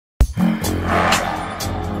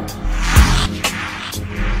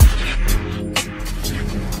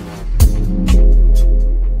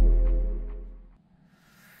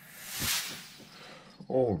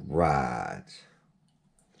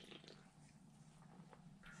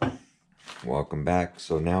Welcome back.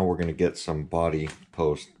 So now we're going to get some body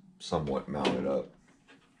post somewhat mounted up.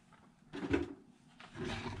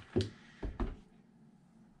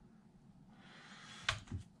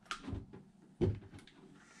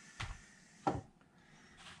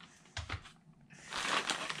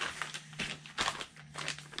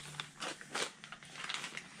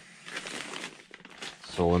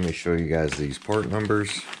 So let me show you guys these part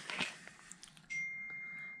numbers.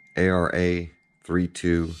 ARA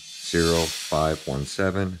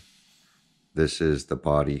 320517. This is the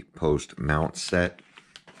body post mount set.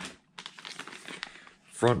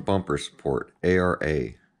 Front bumper support ARA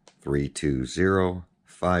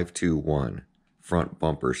 320521. Front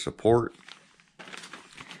bumper support.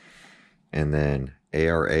 And then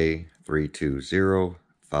ARA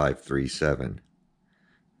 320537.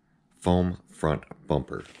 Foam front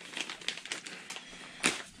bumper.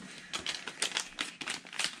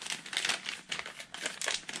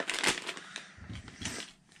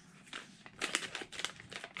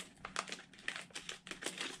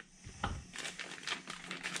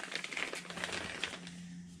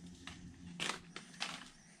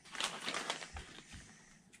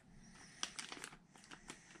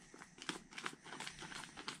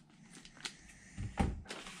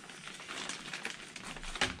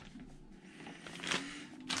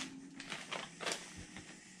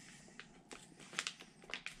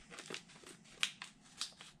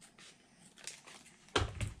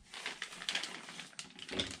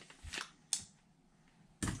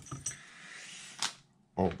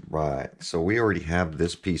 Alright, so we already have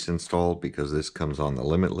this piece installed because this comes on the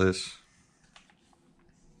Limitless.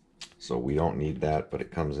 So we don't need that, but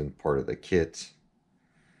it comes in part of the kit.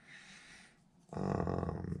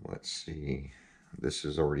 Let's see. This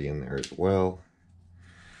is already in there as well.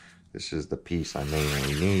 This is the piece I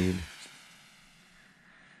mainly need.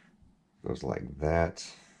 Goes like that.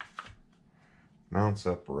 Mounts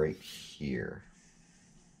up right here.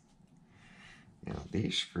 Now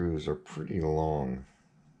these screws are pretty long,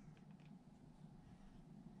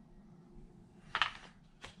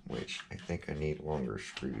 which I think I need longer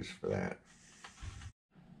screws for that.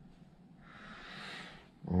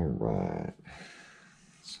 Alright,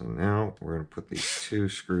 so now we're going to put these two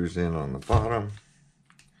screws in on the bottom.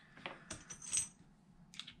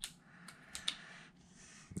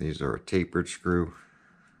 These are a tapered screw,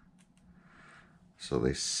 so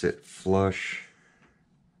they sit flush.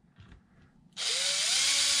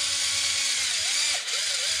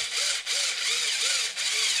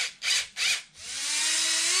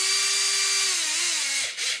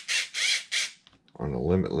 On the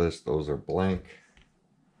Limitless, those are blank.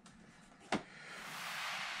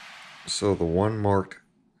 So the one marked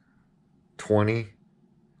 20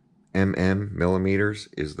 millimeters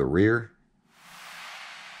is the rear.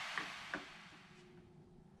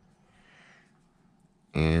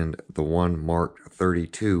 And the one marked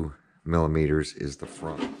 32 millimeters is the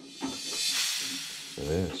front. For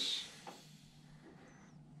this.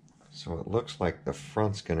 So it looks like the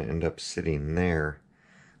front's going to end up sitting there.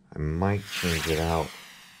 I might change it out.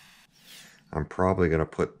 I'm probably going to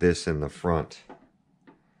put this in the front.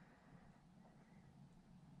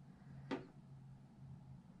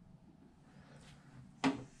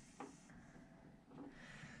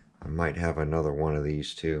 I might have another one of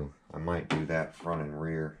these too. I might do that front and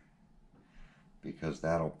rear because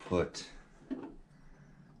that'll put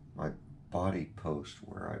my body post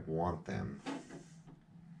where I want them.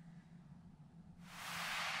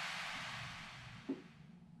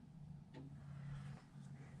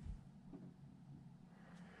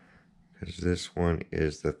 Because this one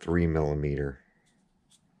is the 3 millimeter,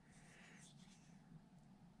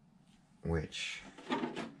 which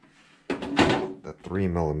the 3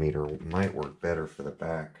 millimeter might work better for the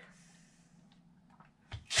back.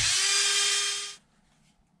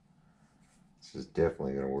 This is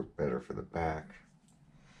definitely going to work better for the back.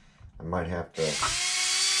 I might have to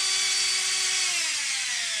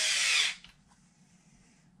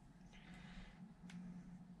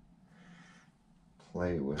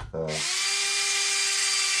play with the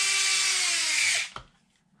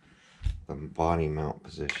body mount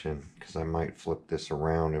position, because I might flip this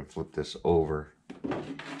around and flip this over.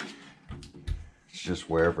 It's just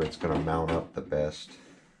wherever it's going to mount up the best.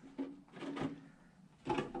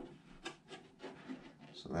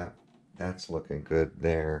 So that's looking good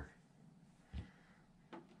there.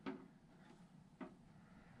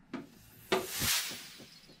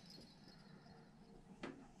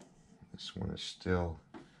 This one is still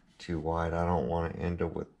too wide. I don't want to end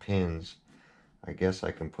up with pins. I guess I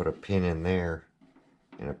can put a pin in there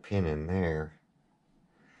and a pin in there,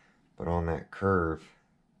 but on that curve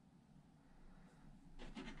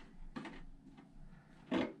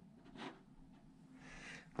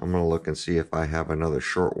I'm going to look and see if I have another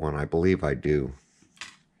short one. I believe I do.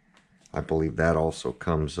 I believe that also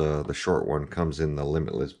comes, the short one comes in the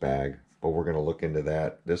Limitless bag. But we're going to look into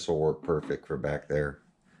that. This will work perfect for back there.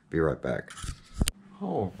 Be right back.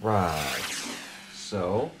 All right.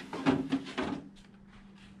 So, a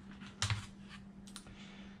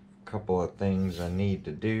couple of things I need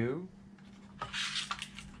to do.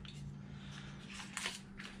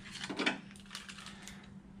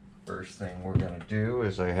 First thing we're going to do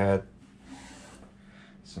is I had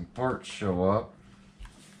some parts show up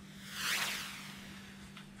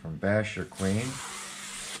from Basher Queen.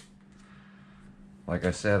 Like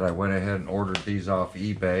I said, I went ahead and ordered these off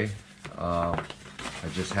eBay. I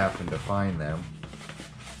just happened to find them.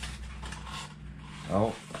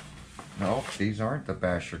 Oh, no, these aren't the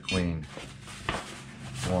Basher Queen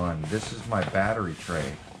one. This is my battery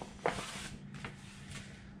tray.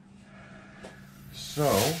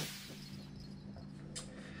 So,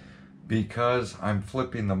 because I'm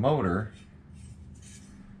flipping the motor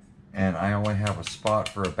and I only have a spot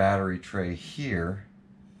for a battery tray here,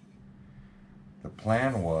 the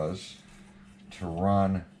plan was to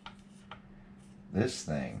run this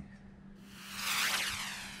thing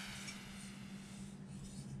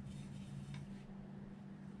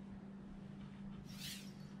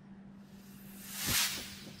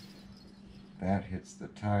that hits the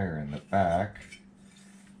tire in the back.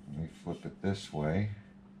 Let me flip it this way.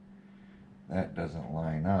 That doesn't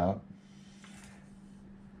line up.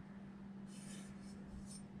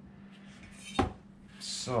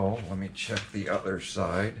 So let me check the other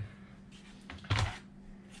side.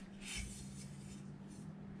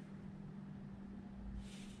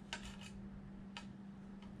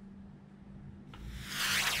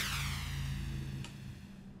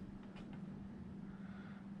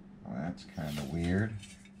 Well, that's kind of weird.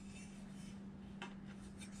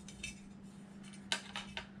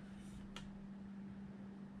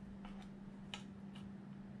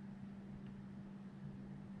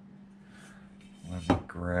 Let me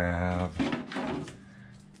grab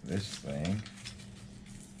this thing.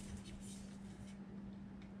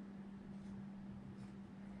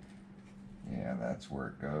 Yeah, that's where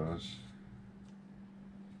it goes.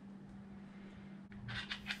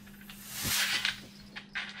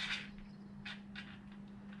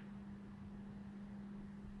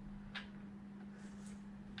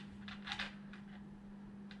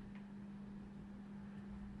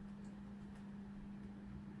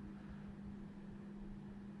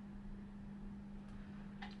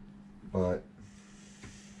 But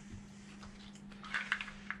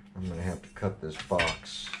I'm gonna have to cut this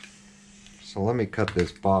box. So let me cut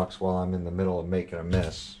this box while I'm in the middle of making a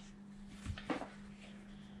mess.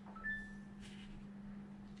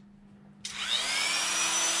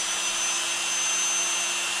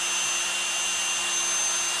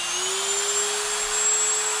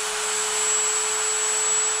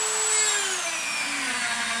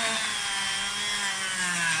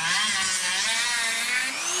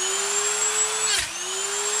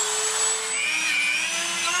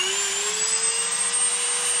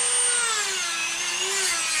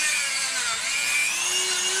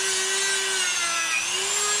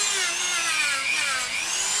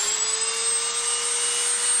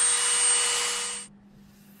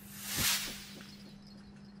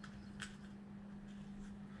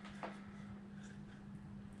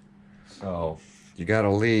 So you got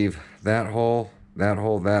to leave that hole, that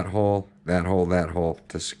hole, that hole, that hole, that hole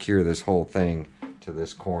to secure this whole thing to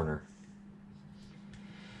this corner.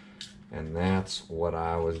 And that's what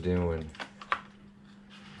I was doing.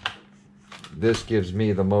 This gives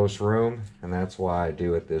me the most room, and that's why I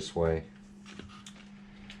do it this way.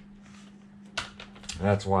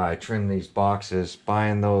 That's why I trim these boxes,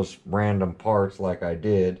 buying those random parts like I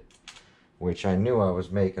did, which I knew I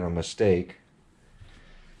was making a mistake.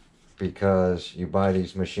 Because you buy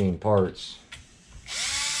these machine parts,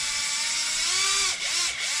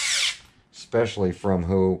 especially from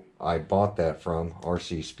who I bought that from,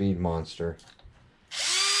 RC Speed Monster.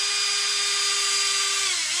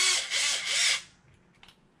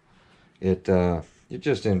 You're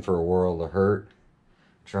just in for a world of hurt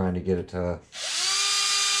trying to get it to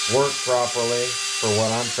work properly for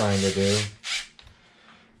what I'm trying to do.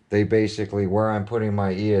 They basically, where I'm putting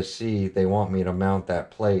my ESC, they want me to mount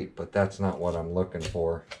that plate, but that's not what I'm looking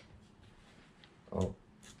for. Oh,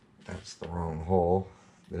 that's the wrong hole.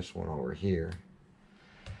 This one over here.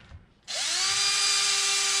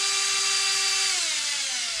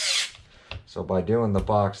 So by doing the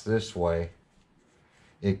box this way,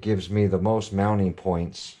 it gives me the most mounting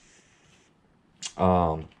points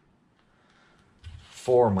for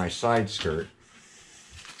my side skirt.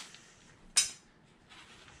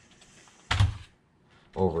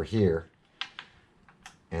 over here.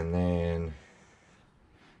 And then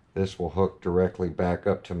this will hook directly back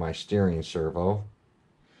up to my steering servo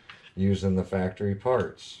using the factory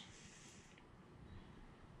parts,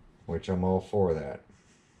 which I'm all for that.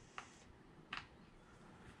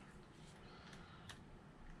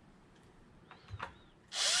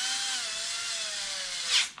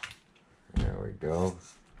 There we go.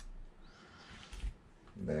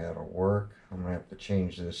 That'll work. I'm gonna have to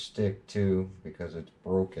change this stick too because it's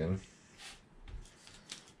broken.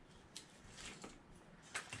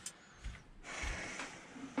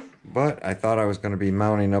 But I thought I was going to be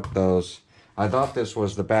mounting up those. I thought this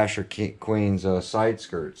was the Basher Queen's side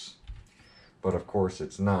skirts, but of course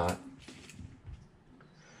it's not.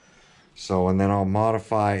 So, and then I'll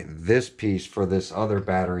modify this piece for this other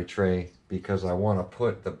battery tray because I want to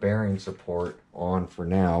put the bearing support on for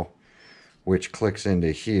now, which clicks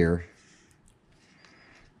into here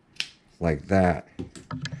like that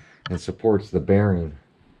and supports the bearing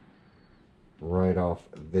right off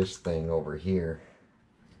this thing over here.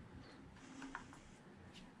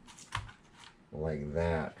 Like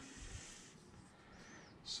that.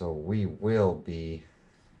 So we will be,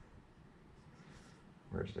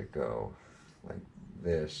 where does it go? Like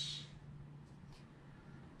this,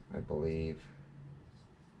 I believe.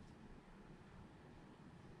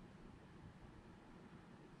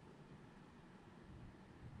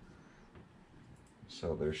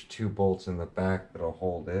 So there's 2 bolts in the back that'll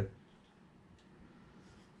hold it.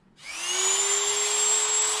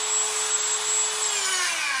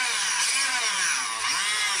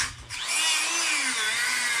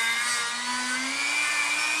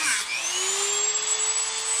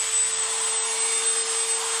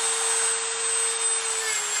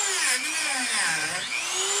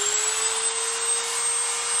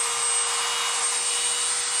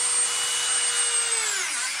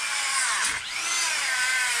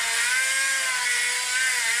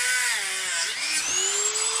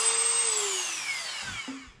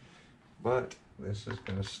 But this is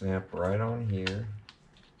going to snap right on here.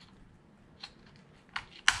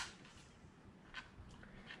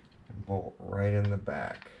 And bolt right in the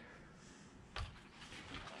back.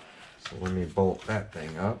 So let me bolt that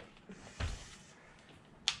thing up.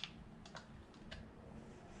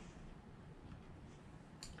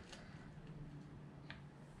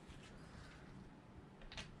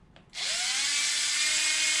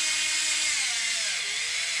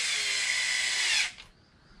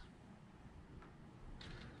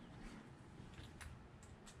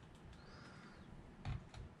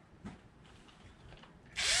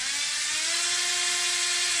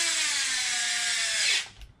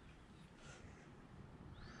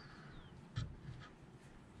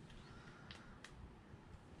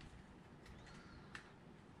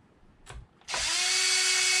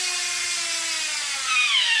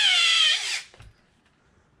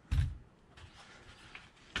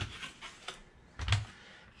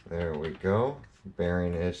 There we go.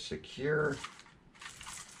 Bearing is secure.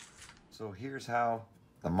 So here's how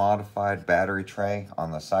the modified battery tray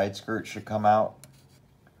on the side skirt should come out.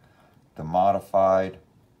 The modified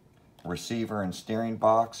receiver and steering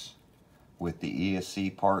box with the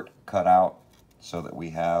ESC part cut out so that we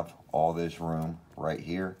have all this room right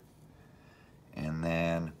here. And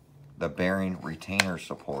then the bearing retainer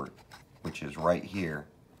support, which is right here,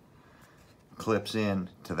 clips in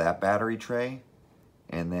to that battery tray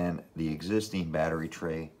and then the existing battery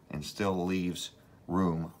tray, and still leaves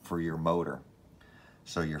room for your motor.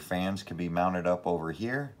 So your fans can be mounted up over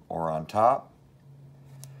here or on top,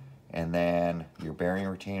 and then your bearing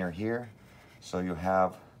retainer here. So you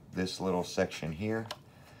have this little section here,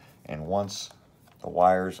 and once the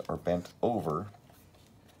wires are bent over,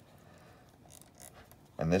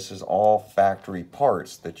 and this is all factory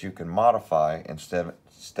parts that you can modify instead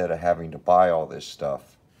of having to buy all this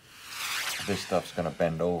stuff. This stuff's going to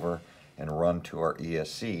bend over and run to our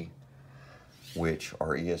ESC, which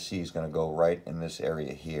our ESC is going to go right in this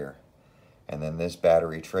area here. And then this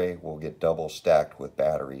battery tray will get double stacked with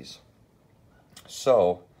batteries.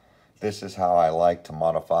 So this is how I like to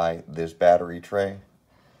modify this battery tray.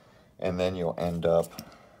 And then you'll end up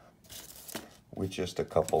with just a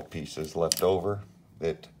couple pieces left over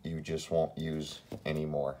that you just won't use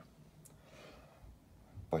anymore.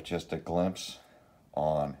 But just a glimpse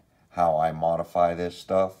on how I modify this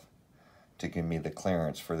stuff to give me the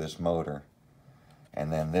clearance for this motor.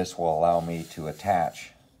 And then this will allow me to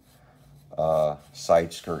attach a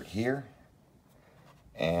side skirt here,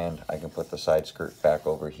 and I can put the side skirt back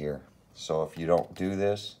over here. So if you don't do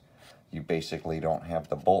this, you basically don't have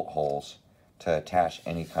the bolt holes to attach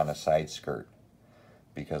any kind of side skirt.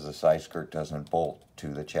 because the side skirt doesn't bolt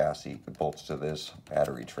to the chassis. It bolts to this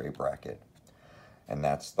battery tray bracket. And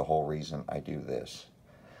that's the whole reason I do this.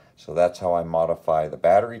 So that's how I modify the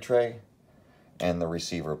battery tray and the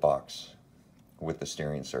receiver box with the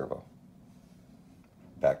steering servo.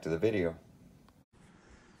 Back to the video.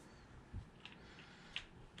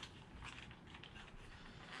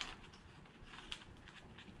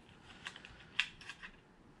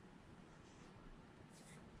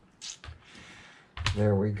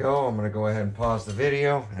 There we go. I'm going to go ahead and pause the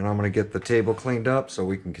video, and I'm going to get the table cleaned up so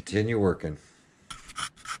we can continue working.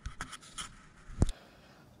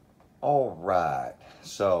 All right,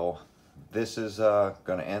 so this is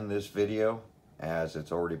going to end this video as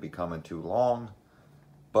it's already becoming too long,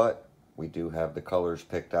 but we do have the colors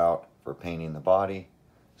picked out for painting the body.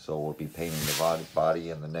 So we'll be painting the body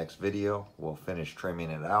in the next video. We'll finish trimming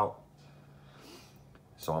it out.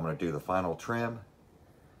 So I'm going to do the final trim,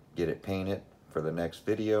 get it painted for the next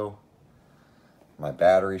video. My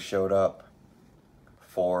battery showed up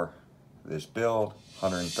for this build,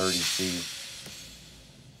 130C.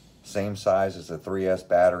 Same size as the 3S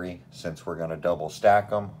battery. Since we're going to double stack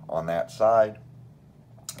them on that side,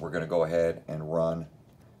 we're going to go ahead and run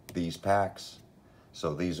these packs.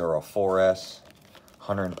 So these are a 4S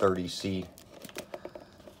 130C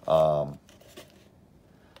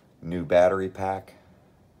new battery pack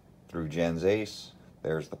through Gens Ace.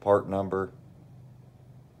 There's the part number.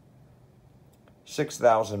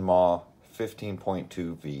 6,000 mAh,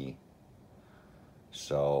 15.2 V.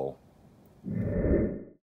 So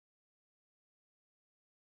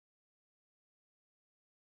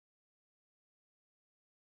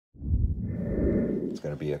it's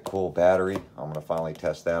going to be a cool battery. I'm going to finally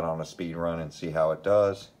test that on a speed run and see how it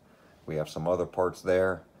does. We have some other parts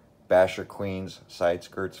there. Basher Queen's side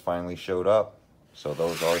skirts finally showed up. So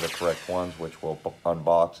those are the correct ones, which we'll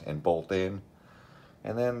unbox and bolt in.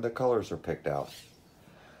 And then the colors are picked out.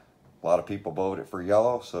 A lot of people voted for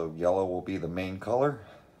yellow, so yellow will be the main color.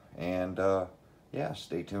 And yeah,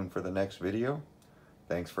 stay tuned for the next video.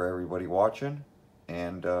 Thanks for everybody watching.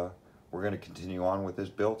 And we're going to continue on with this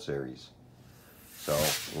build series. So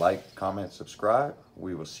like, comment, subscribe.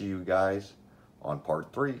 We will see you guys on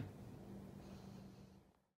part 3.